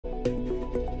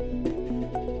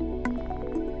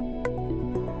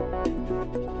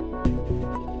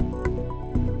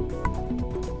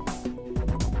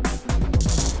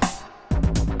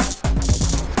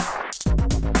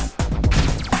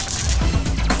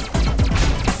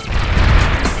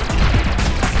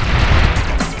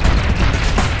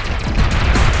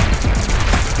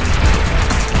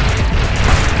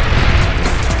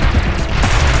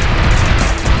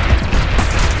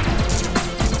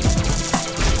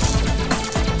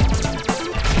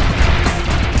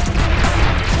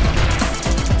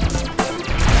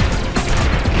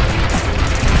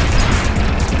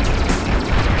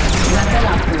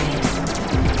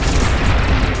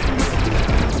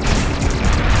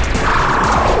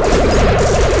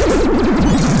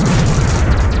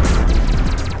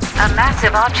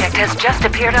explosive object has just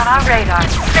appeared on our radar.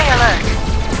 Stay alert.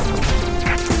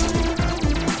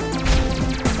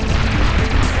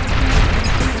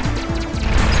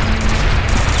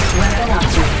 Weapon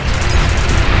upgrade.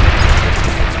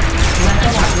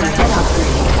 Weapon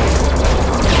upgrade.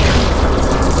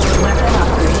 Weapon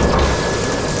upgrade.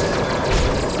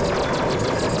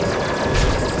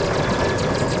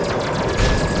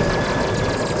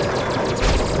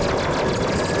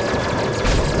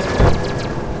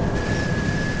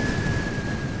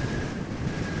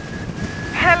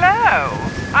 Hello.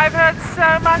 I've heard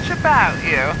so much about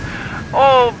you.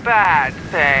 All bad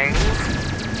things.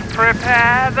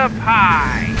 Prepare the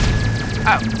pie.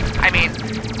 Oh, I mean,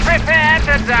 prepare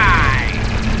to die.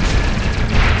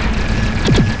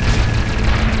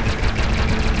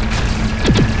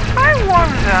 I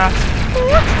wonder,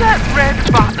 what's that red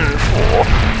button for?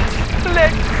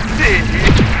 Let's see.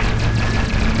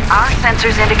 Our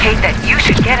sensors indicate that you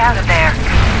should get out of there.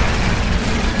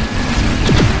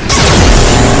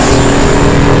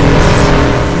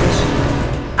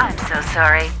 I'm so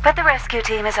sorry, but the rescue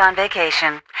team is on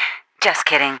vacation. Just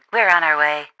kidding. We're on our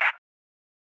way.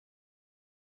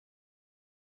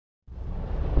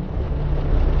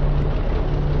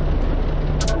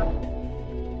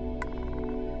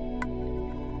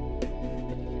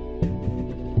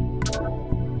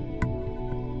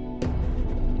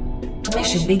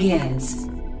 Mission begins.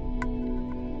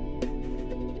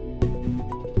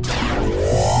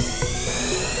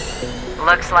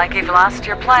 Looks like you've lost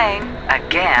your plane.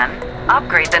 Again.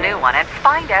 Upgrade the new one and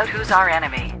find out who's our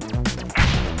enemy.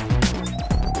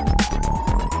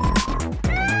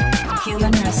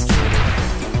 Human rescue.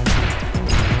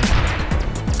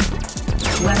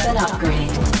 Weapon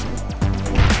upgrade.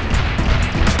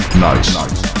 Nice.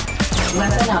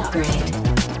 Weapon upgrade.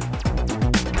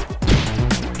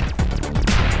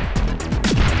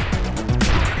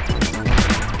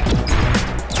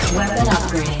 Weapon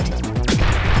upgrade.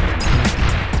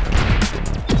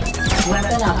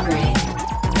 Weapon upgrade.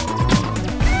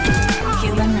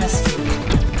 Human rescue.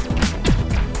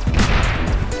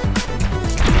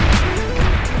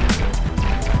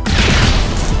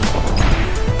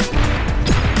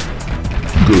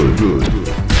 Good.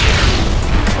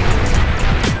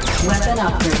 Weapon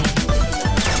upgrade.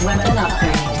 Weapon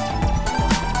upgrade.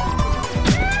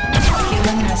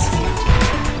 Human rescue.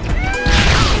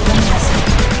 Human rescue.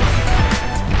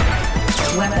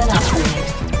 Weapon upgrade.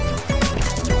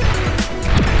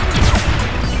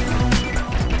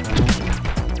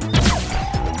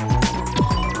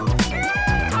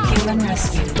 Human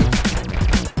rescue.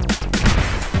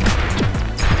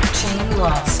 Chain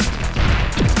lost.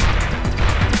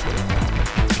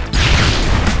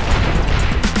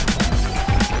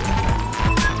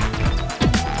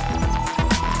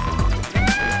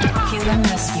 Human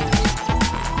rescued.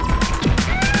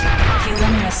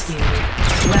 Human rescued.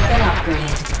 Weapon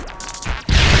upgrade.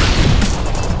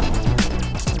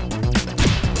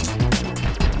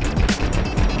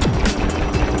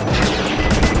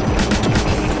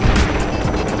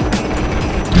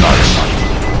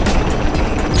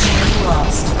 Chain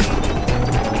lost.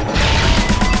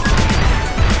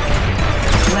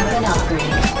 Weapon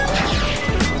upgrade.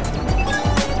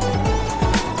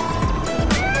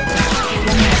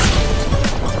 Human rescued.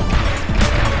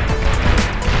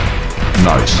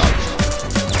 Nice.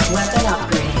 Weapon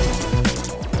upgrade.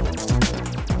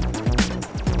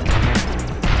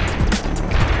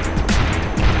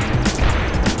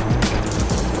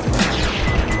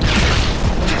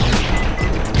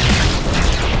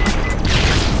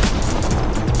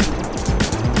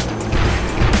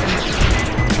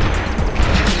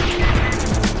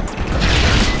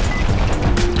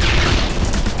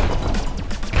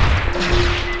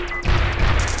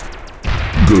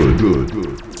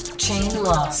 Good. Chain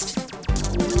lost.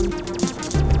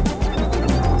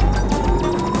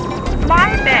 My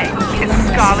name is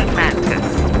Scarlet Mantis.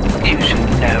 You should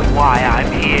know why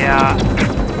I'm here.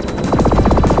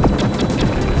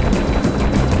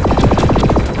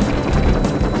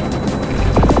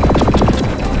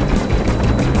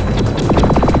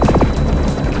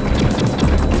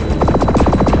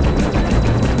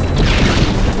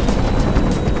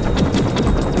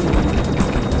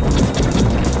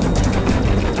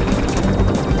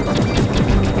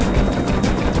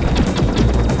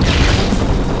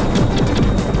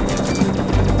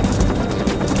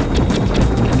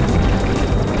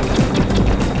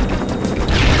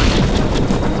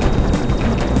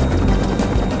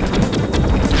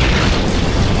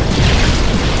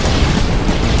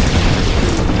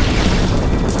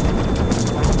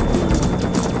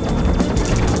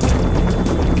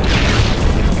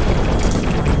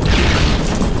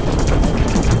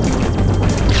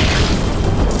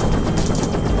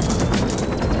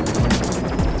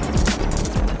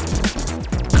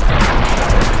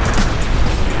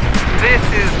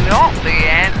 not the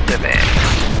end of it.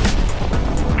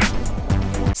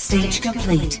 Stage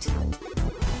complete.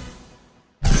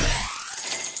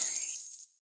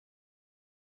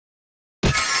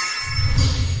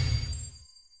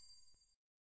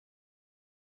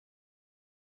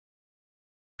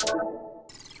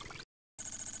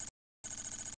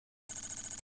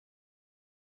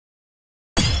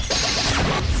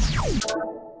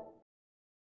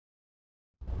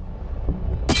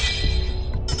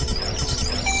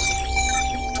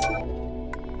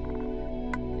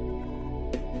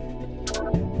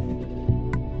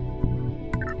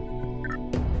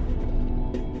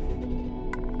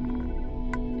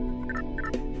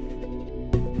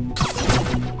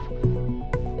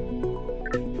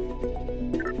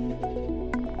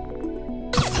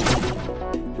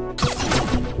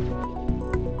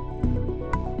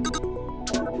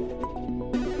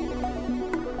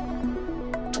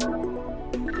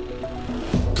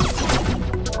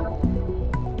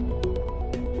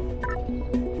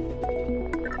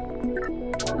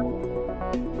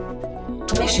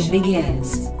 Mission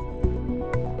begins.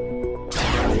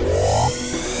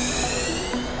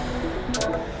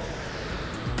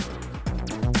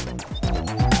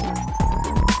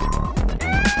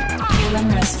 Human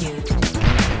rescued.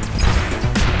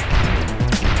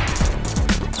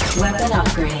 Weapon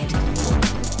upgrade.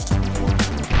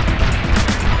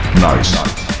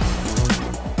 Nice.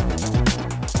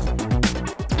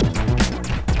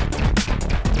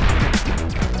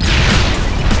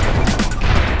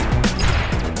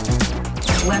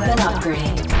 Weapon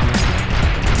upgrade.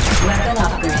 Weapon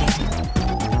upgrade.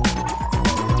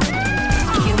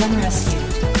 Human rescued.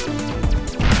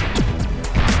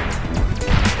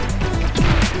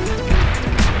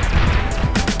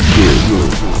 Good.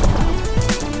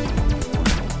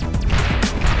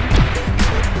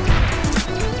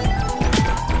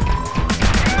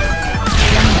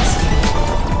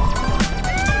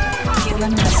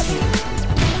 Human rescued.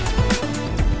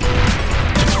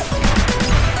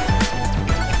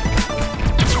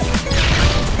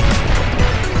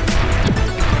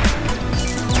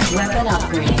 Weapon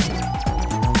upgrade.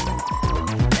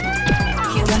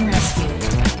 Human rescued.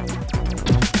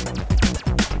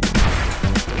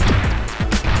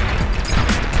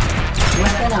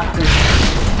 Weapon upgrade.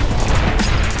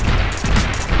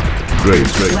 Great.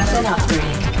 Weapon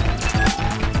upgrade.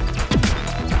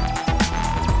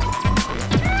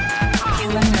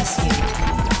 Human rescued.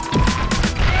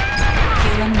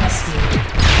 Human rescued.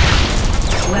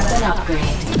 Weapon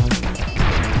upgrade.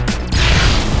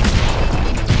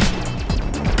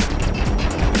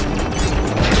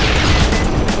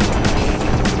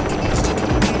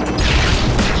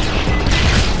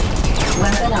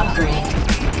 Weapon upgrade.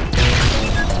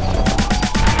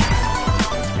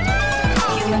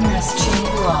 Human rescue. Chain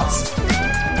lost.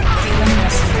 Human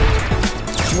rescued.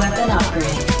 Weapon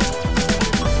upgrade.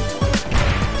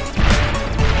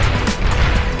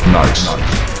 Nice.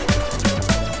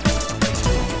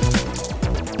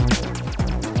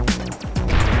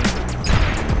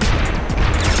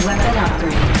 Weapon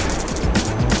upgrade.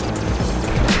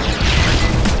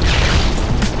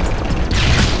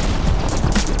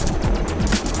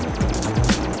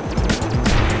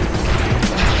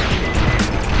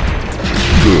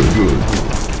 Good.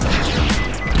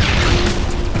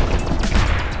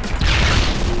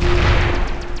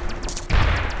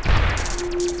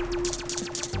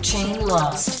 Chain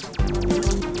lost.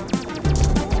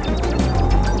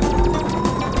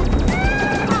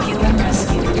 Human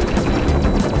rescued.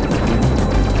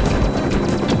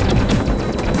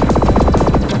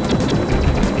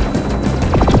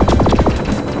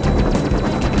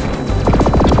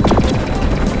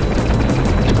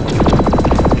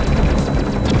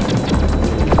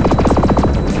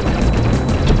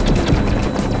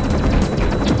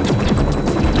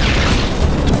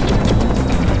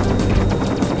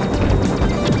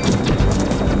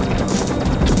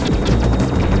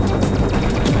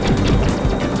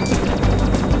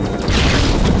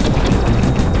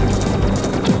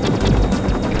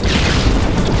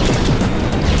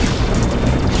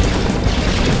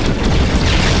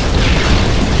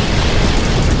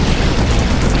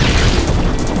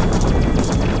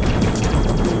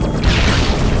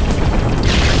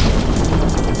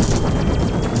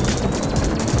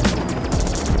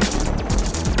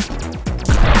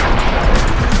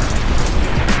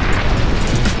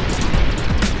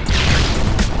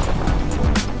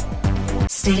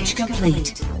 Stage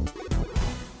complete.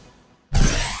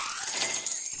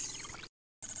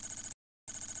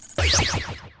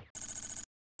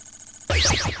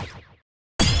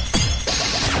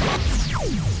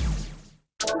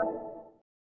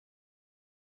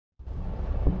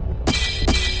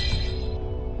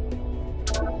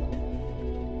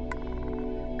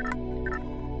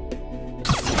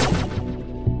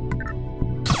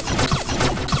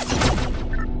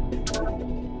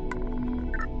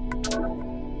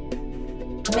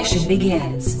 Mission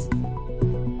begins.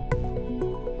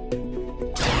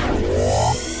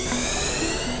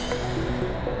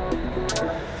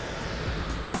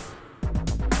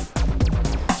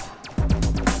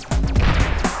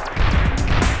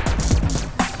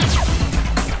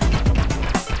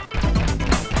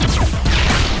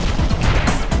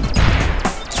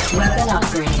 Weapon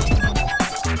upgrade.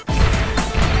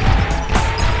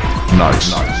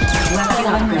 Nice. Weapon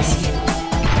upgrade.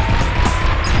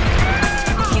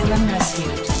 Human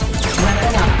rescued.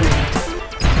 Weapon upgrade.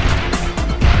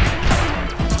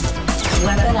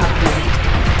 Weapon upgrade.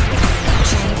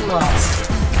 Chain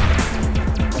lost.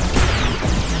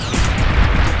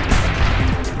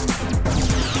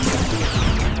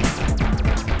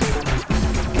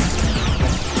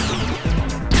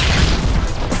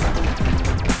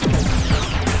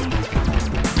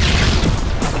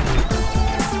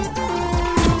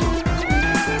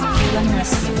 Human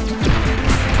rescued.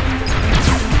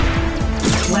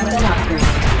 Weapon upgrade.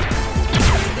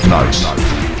 Nice.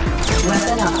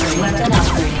 Weapon upgrade. Weapon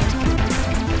upgrade.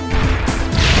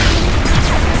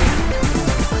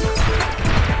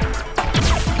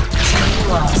 Chain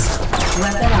lost.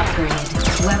 Weapon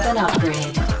upgrade. Weapon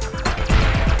upgrade.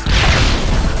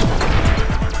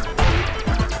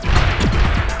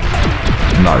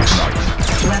 Nice.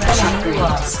 Weapon upgrade.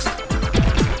 Lost.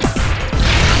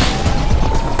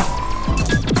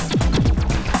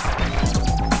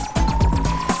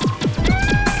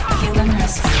 Human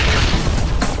rescue.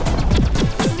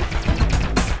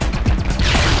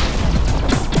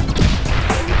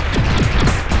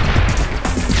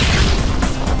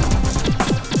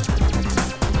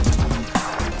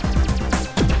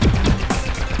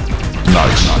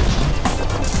 Nice.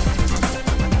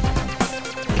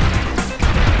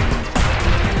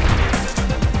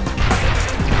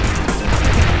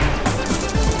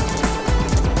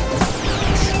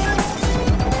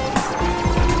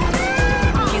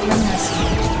 Human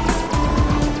rescue.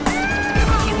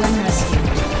 Human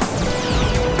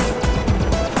rescue.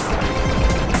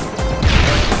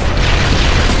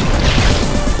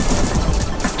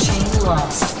 Chain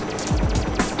lost.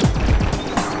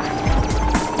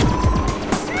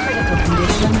 Critical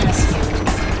condition rescued.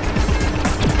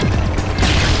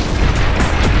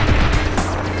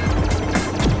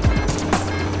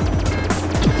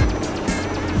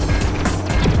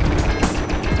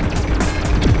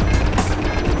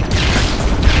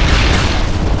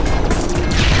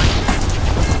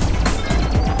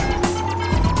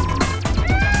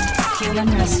 Human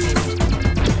rescued.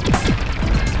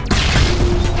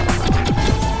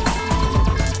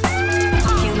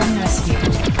 Human rescued.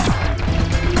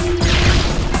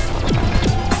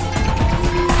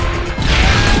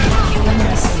 Human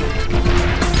rescued.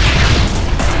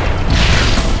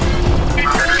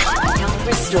 Health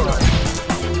restored.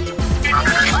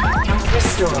 Health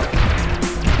restored.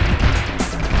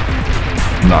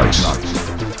 Nice.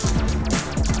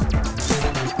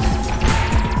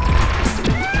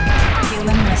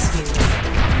 Human rescued.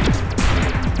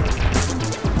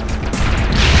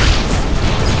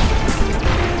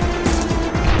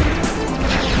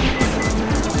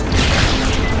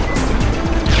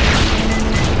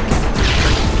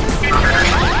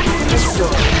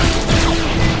 Restored.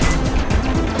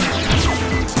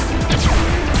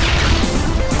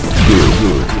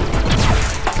 Good.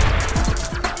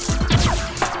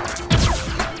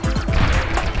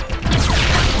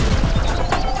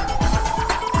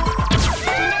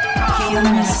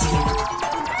 Human rescued.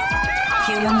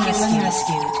 Human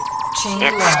rescued. Chain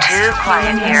It's lost. too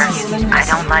quiet Human here. rescued. Human I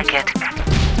don't rescued. like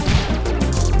it.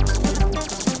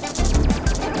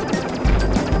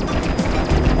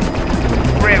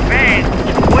 Revenge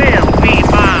will be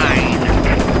mine.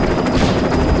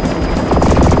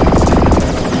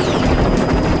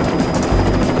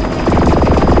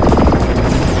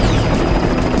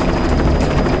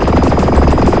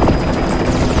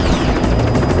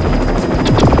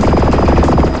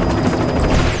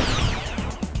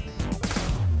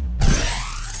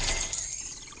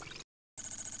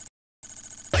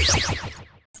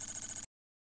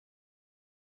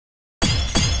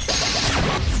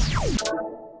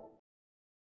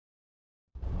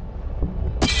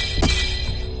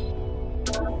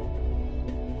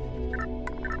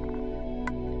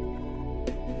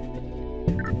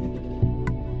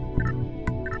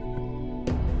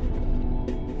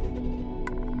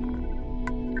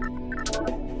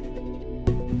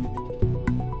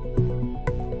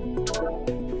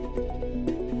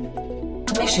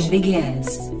 Mission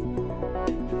begins.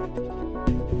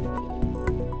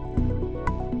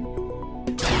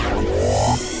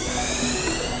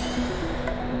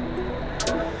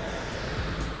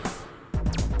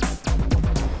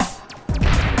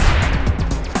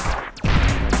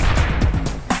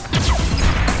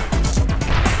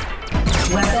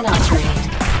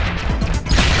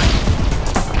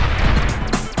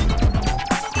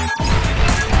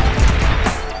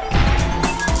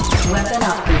 Weapon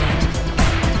upgrade.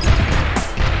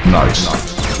 Nice.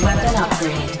 Weapon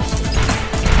upgrade.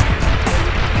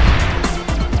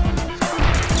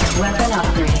 Weapon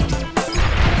upgrade.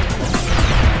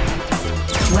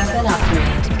 Weapon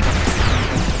upgrade.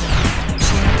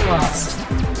 Chain lost.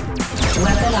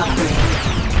 Weapon upgrade.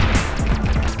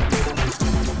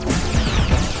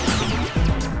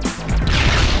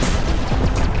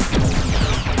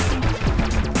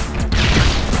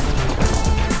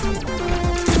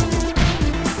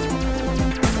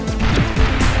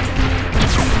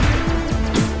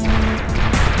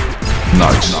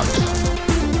 Nice.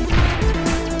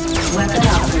 Weapon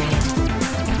upgrade.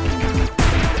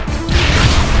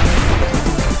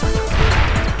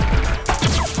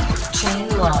 Chain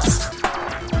lost.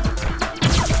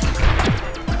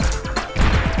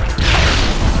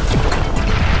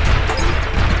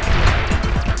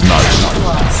 Nice.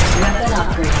 Lost. Weapon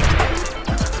upgrade.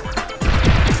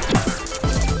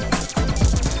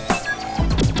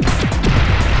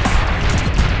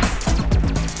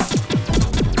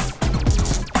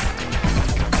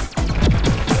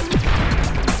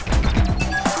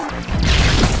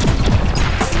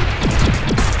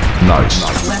 Nice.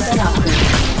 Weapon upgrade.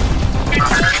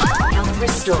 Health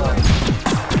restored.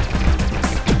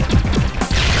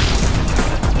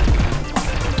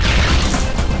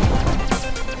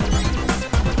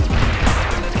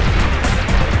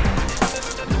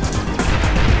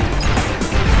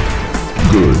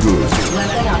 Good.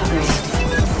 Weapon upgrade.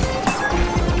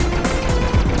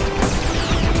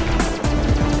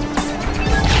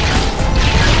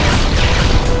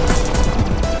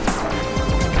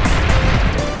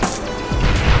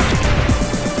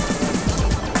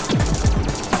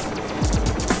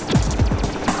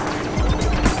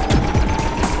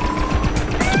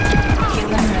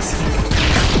 Human rescued.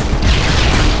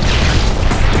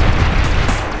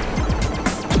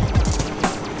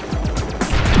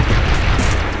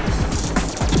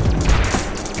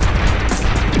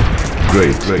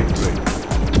 Great.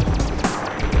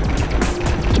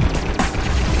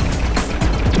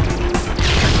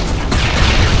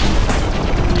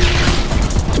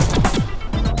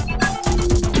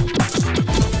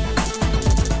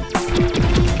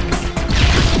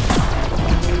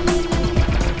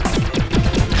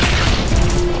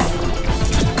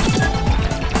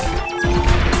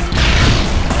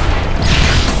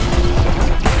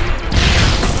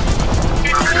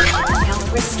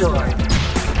 Health restored.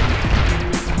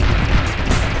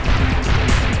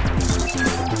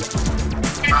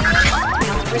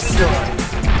 Health restored.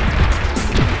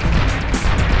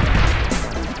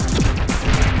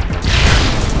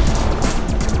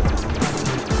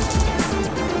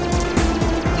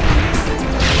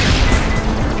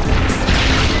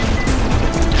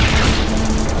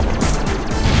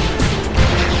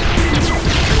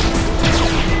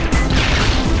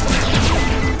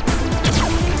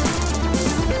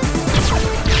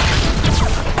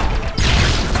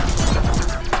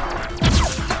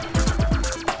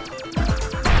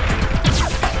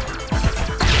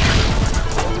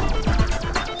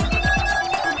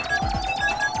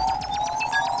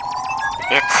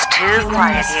 It's too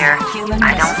quiet here.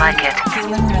 I don't like it.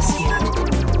 Human rescued.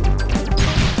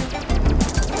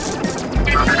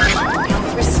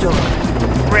 Health restored.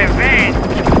 Revenge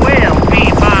will be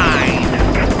mine.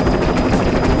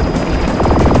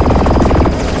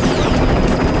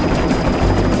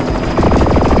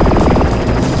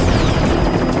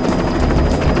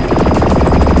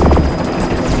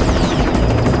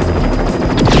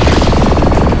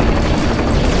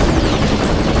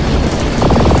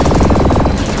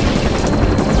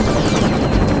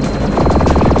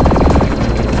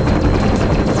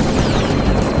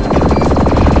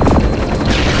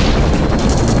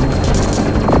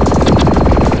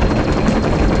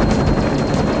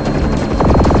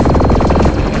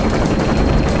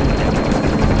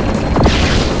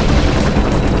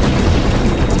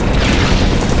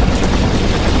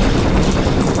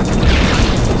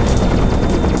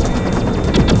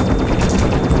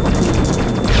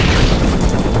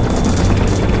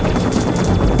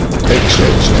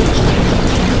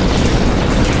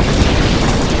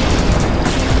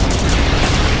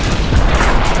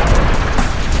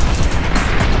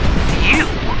 You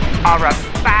are a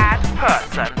bad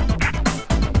person.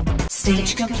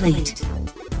 Stage complete.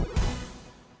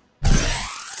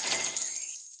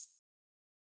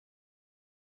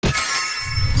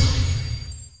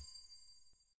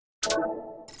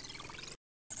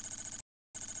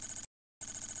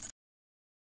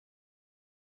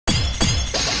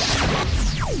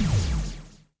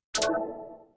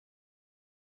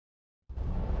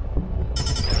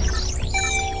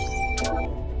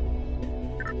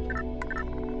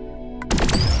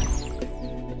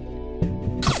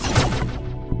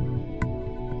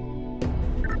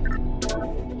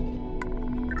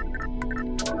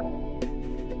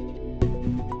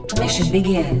 Transformation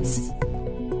begins.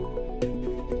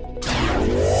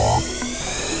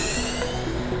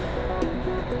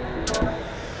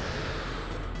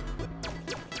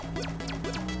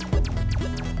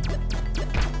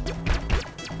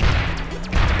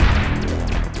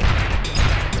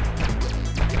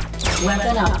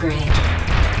 Weapon upgrade.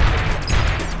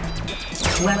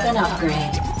 Weapon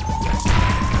upgrade.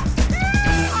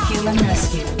 Human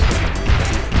rescue.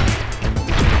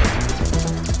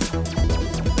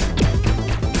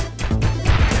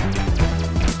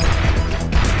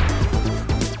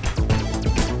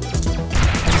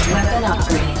 Weapon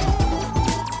upgrade.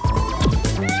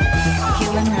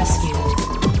 Human rescue.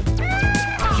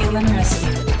 Human rescue.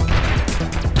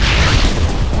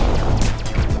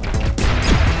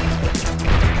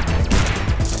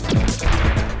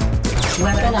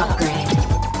 Weapon upgrade.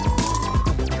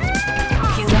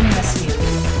 Human rescue.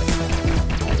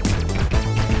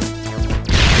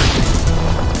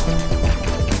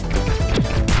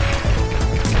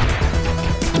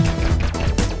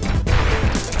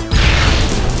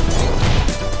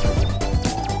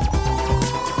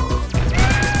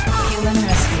 Human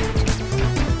rescue.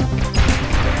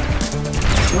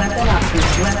 Weapon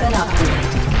upgrade. Weapon upgrade.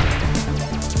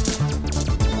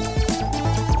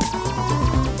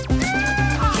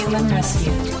 Human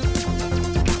rescued.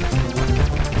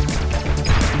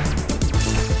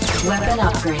 Weapon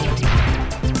upgrade.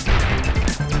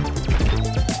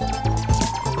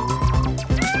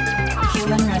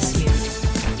 Human rescued.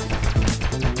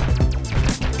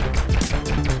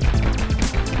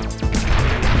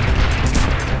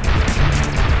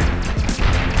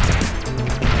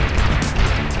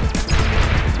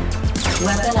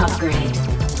 Weapon upgrade.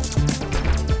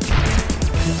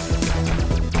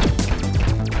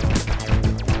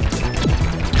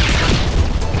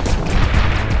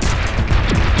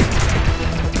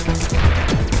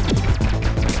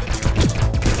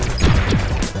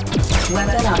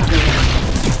 Weapon upgrade.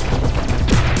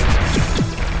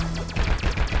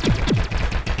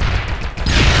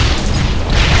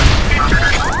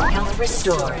 Health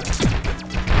restored.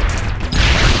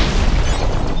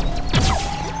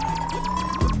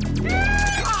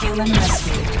 Human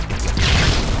rescued.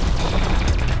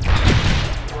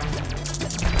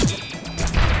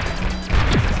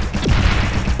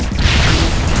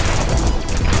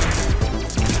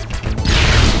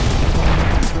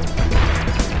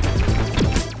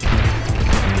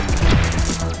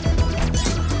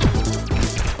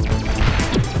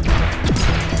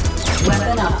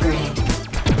 Weapon upgrade.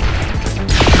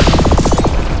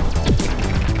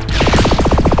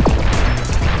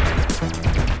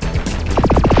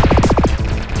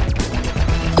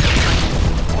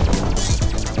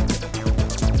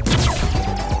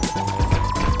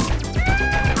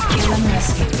 Human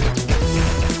rescue.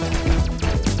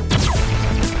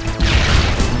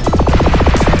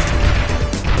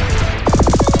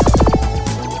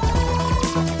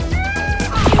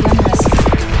 Human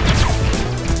rescue.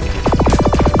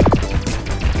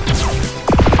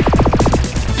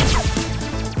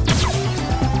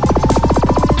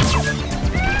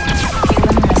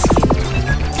 Human rescue.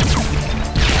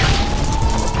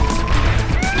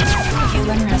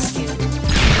 Human rescue.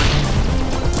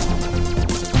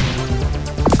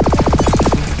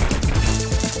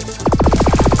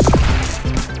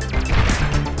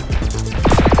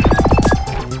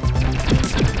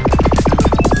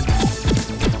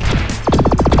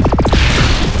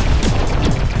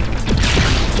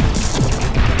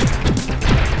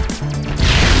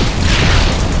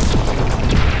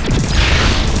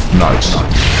 Nice.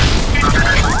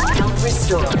 Health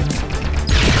restored.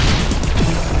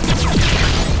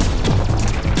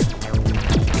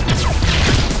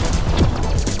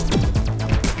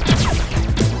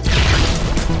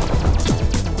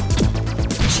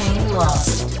 Chain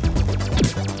lost.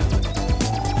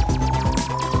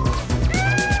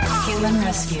 Human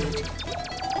rescued.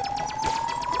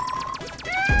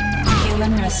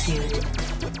 Human rescued.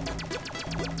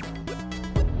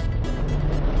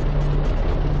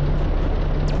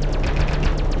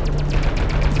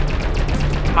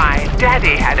 My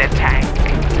daddy had a tank.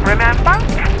 Remember?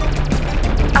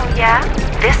 Oh yeah?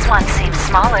 This one seems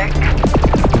smaller.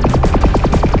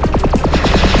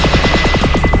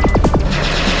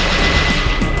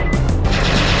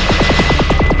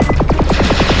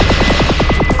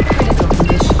 Critical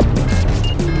condition.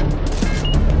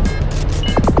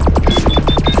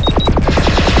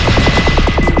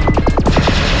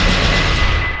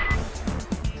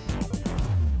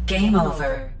 Game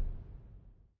over.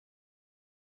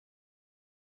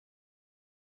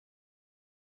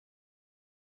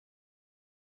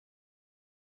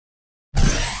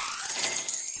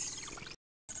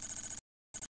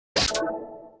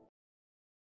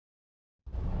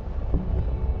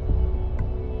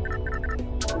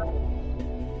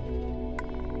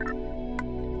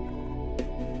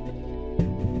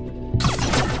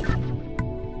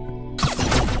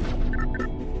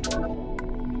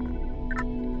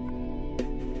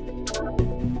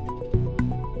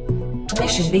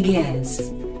 Mission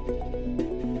begins.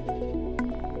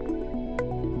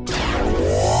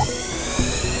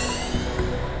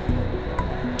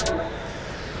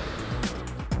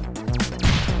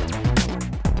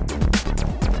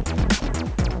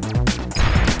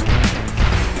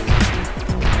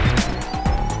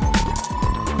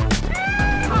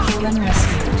 Human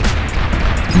rescued.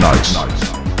 Nice.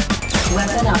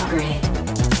 Weapon upgrade.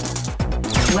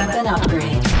 Weapon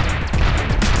upgrade.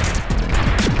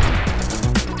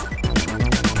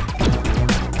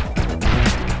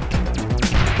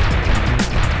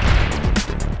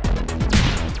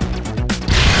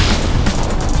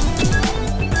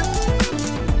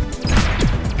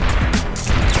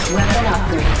 Weapon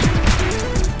upgrade.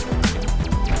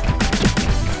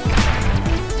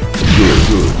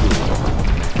 Good.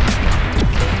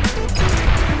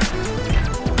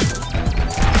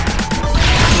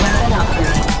 Weapon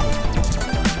upgrade.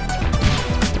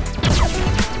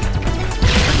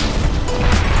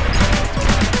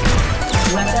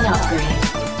 Weapon upgrade.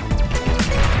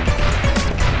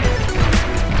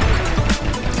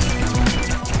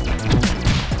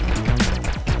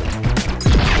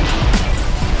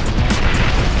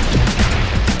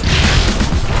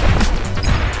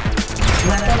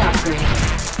 Weapon upgrade.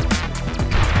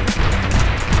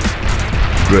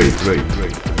 Great.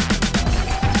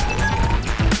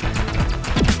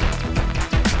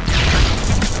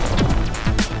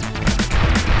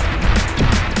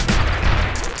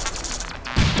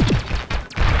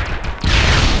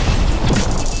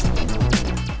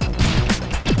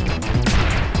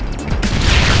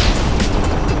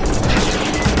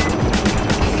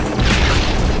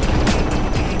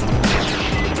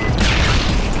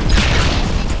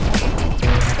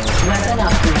 Weapon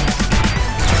upgrade.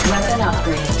 Weapon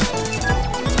upgrade.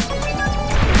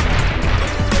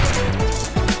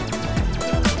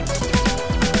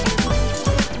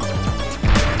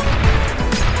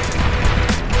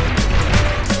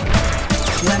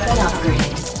 Weapon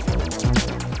upgrade.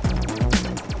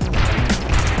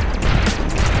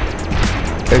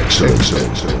 Excellent.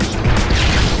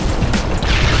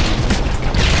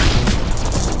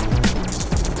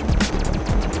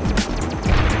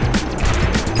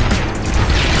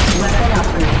 Weapon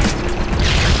upgrade.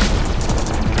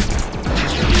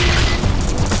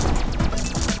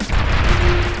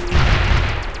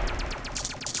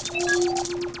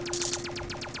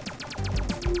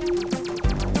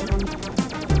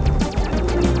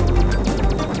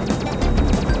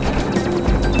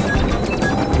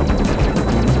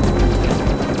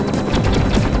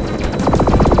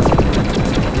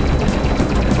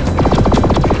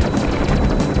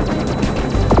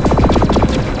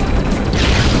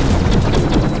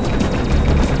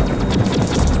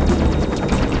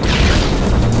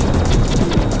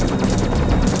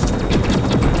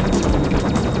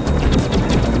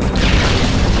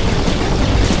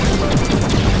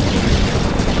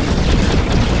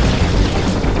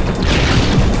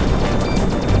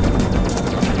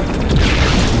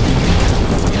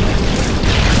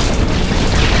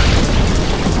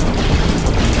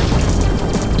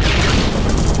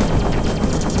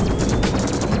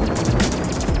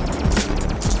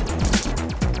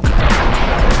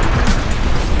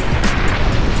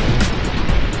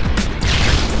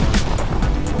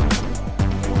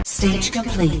 Stage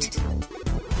complete.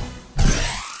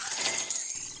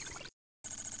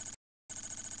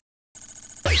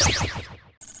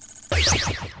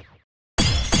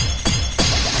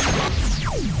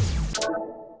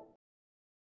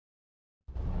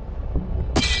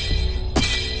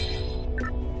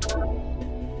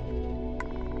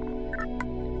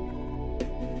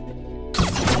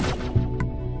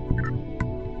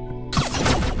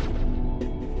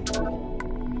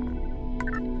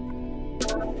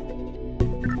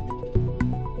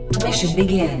 Mission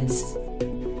begins.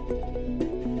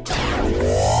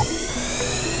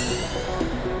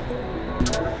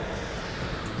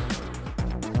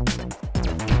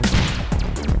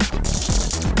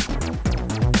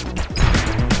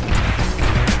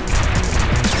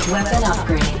 Weapon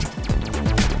upgrade.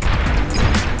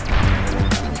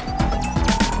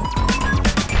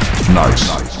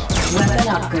 Nice. Weapon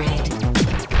upgrade.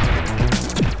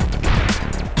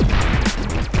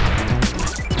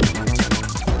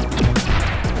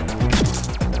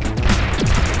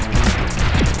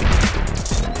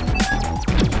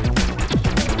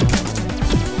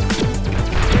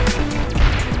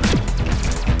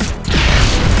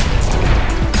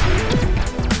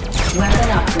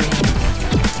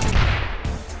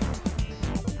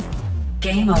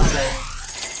 Game over.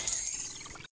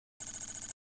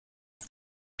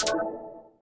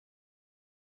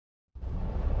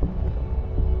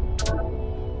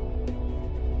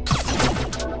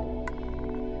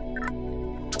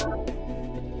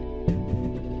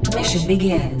 Mission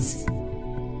begins.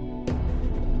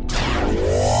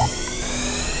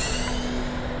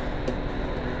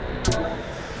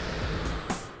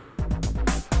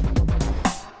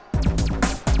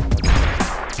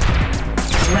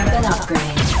 Weapon upgrade.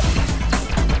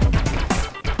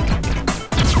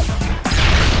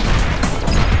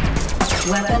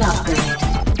 Weapon upgrade.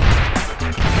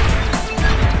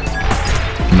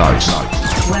 Nice.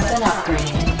 Weapon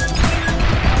upgrade.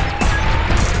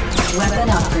 Weapon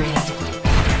upgrade.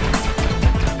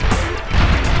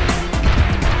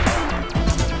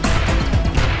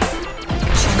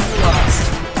 Chain lost.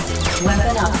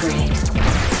 Weapon upgrade.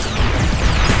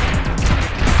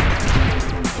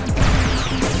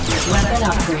 Weapon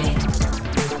upgrade.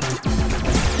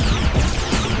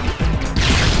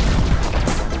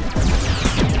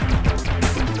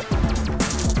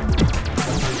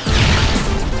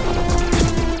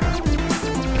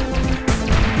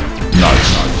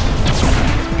 Nice.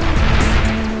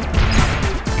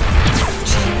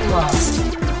 Chain lost.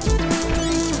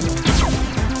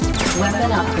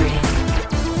 Weapon upgrade.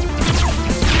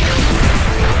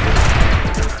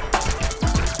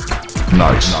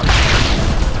 Nice.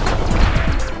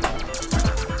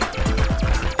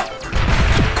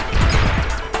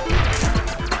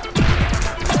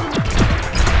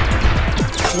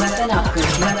 Weapon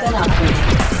upgrade. Weapon upgrade.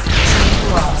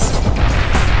 Chain lost.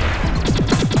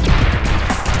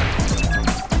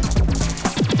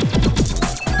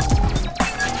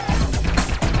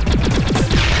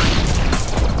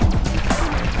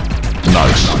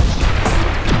 Nice.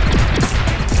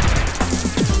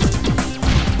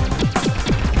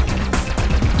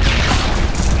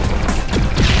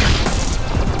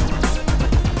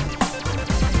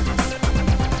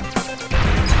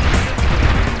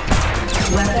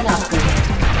 Weapon upgrade.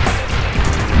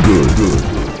 Good.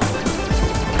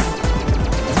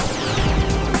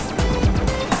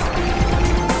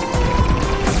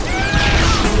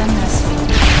 Human rescue.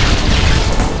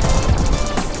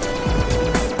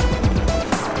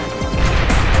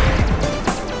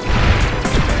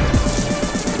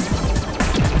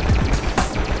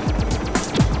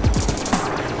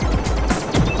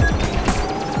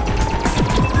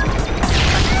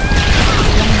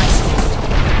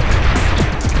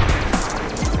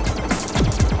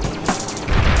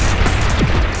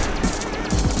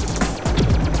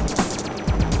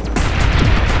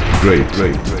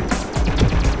 Great.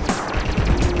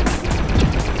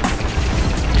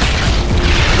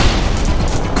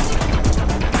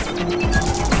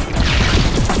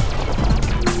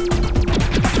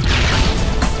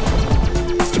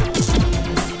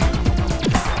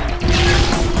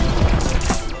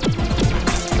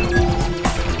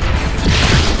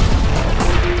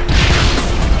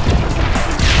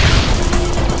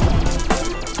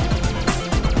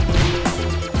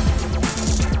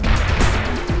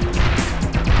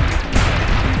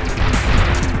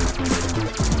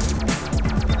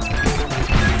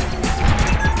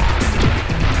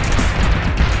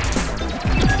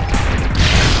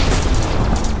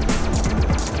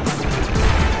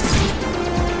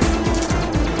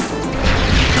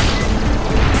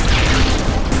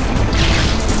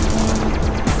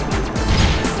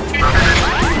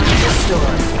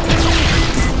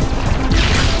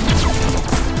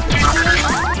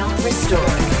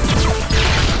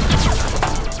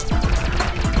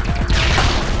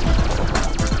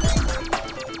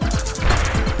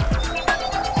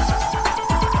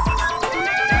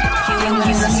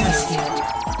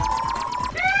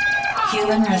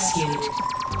 Human rescued.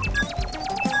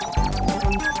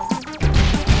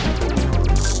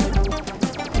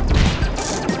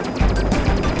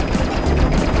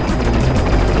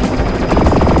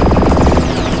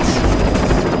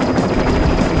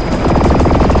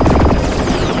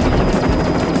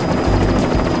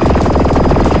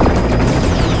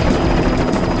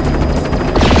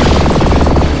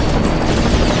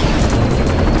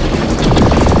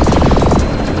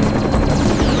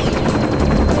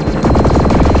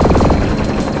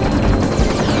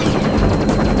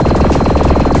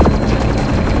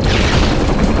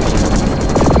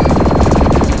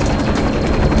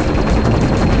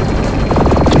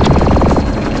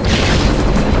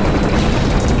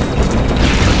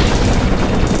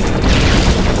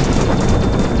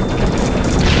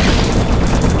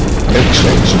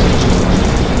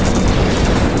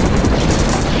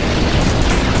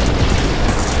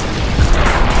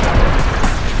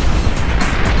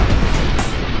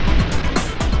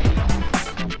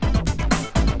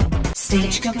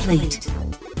 complete.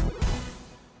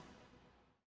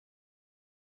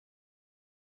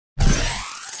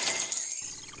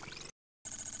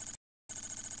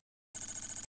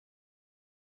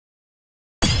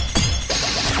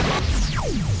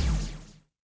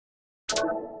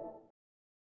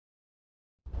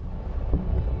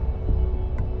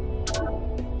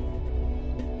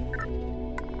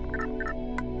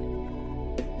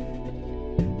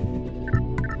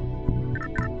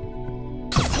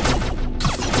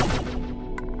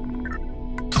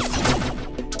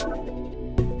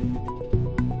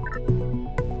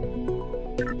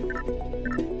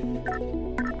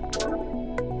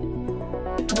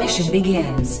 Mission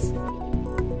begins.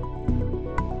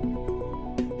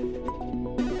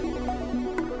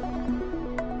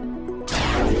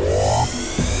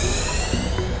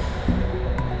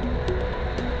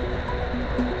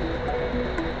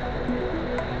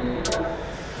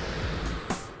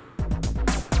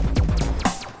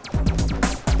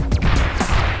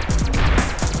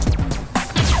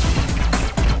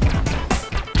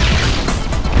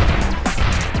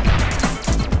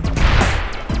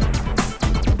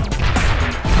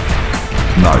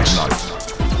 Nice.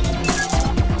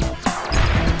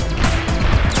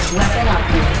 Weapon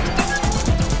upgrade.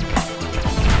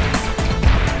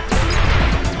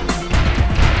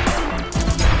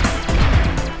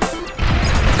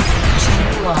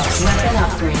 Chain loss. Weapon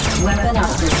upgrade. Weapon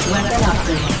upgrade. Weapon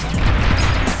upgrade.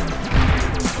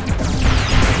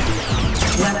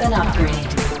 Weapon upgrade.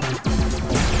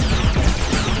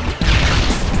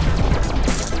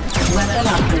 Weapon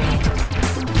upgrade.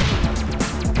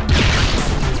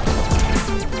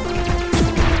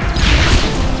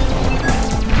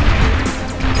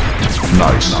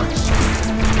 Nice.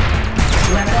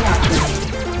 Weapon upgrade.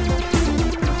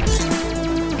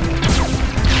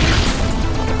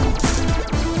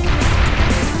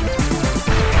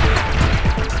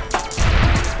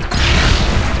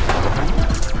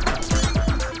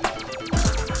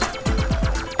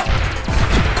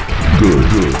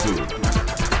 Good.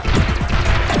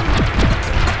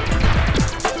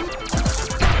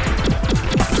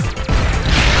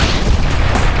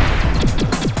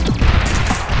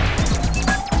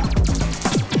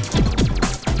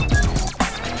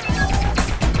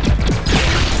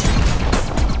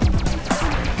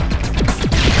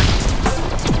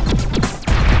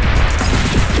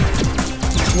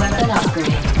 Weapon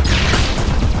upgrade.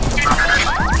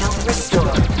 Health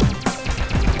restored.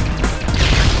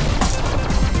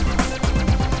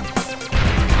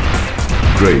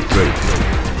 Great.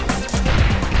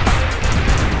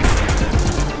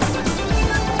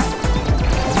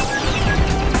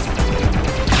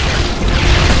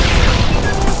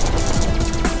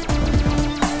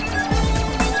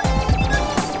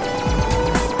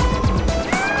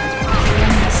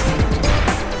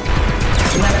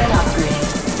 Weapon upgrade.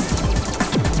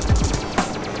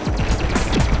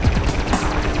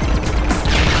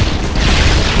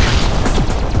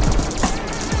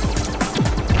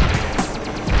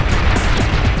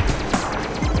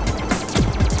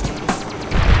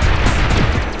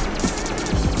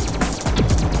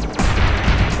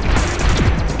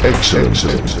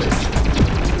 Excellent.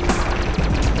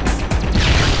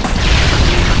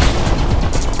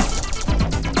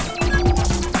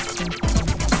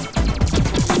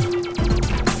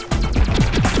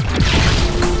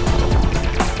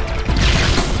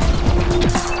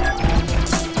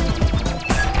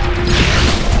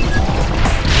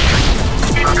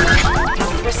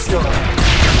 Health restored.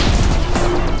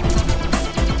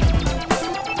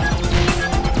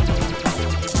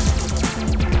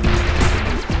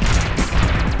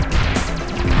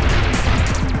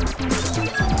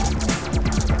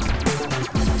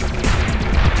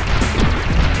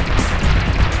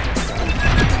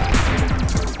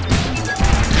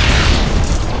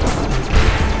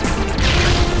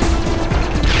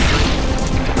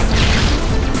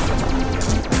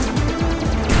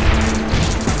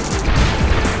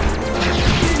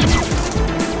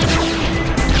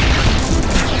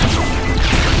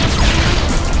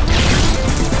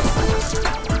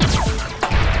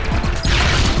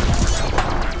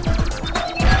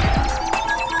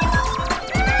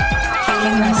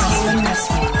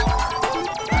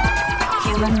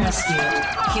 Human rescued.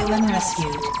 Human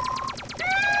rescued.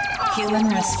 Human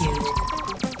rescued.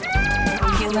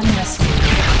 Human rescued.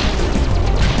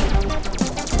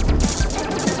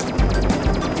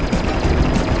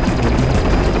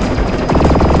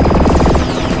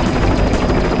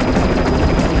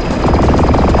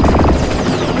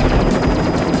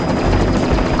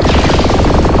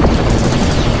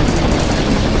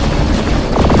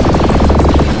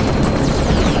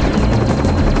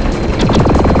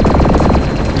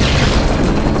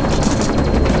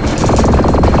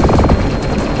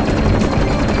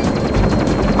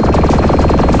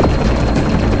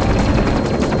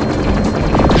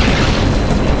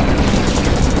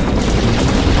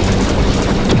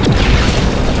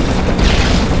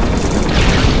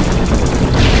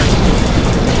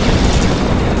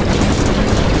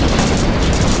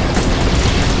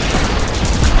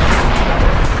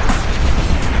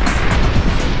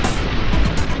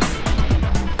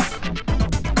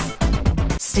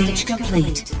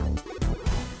 complete.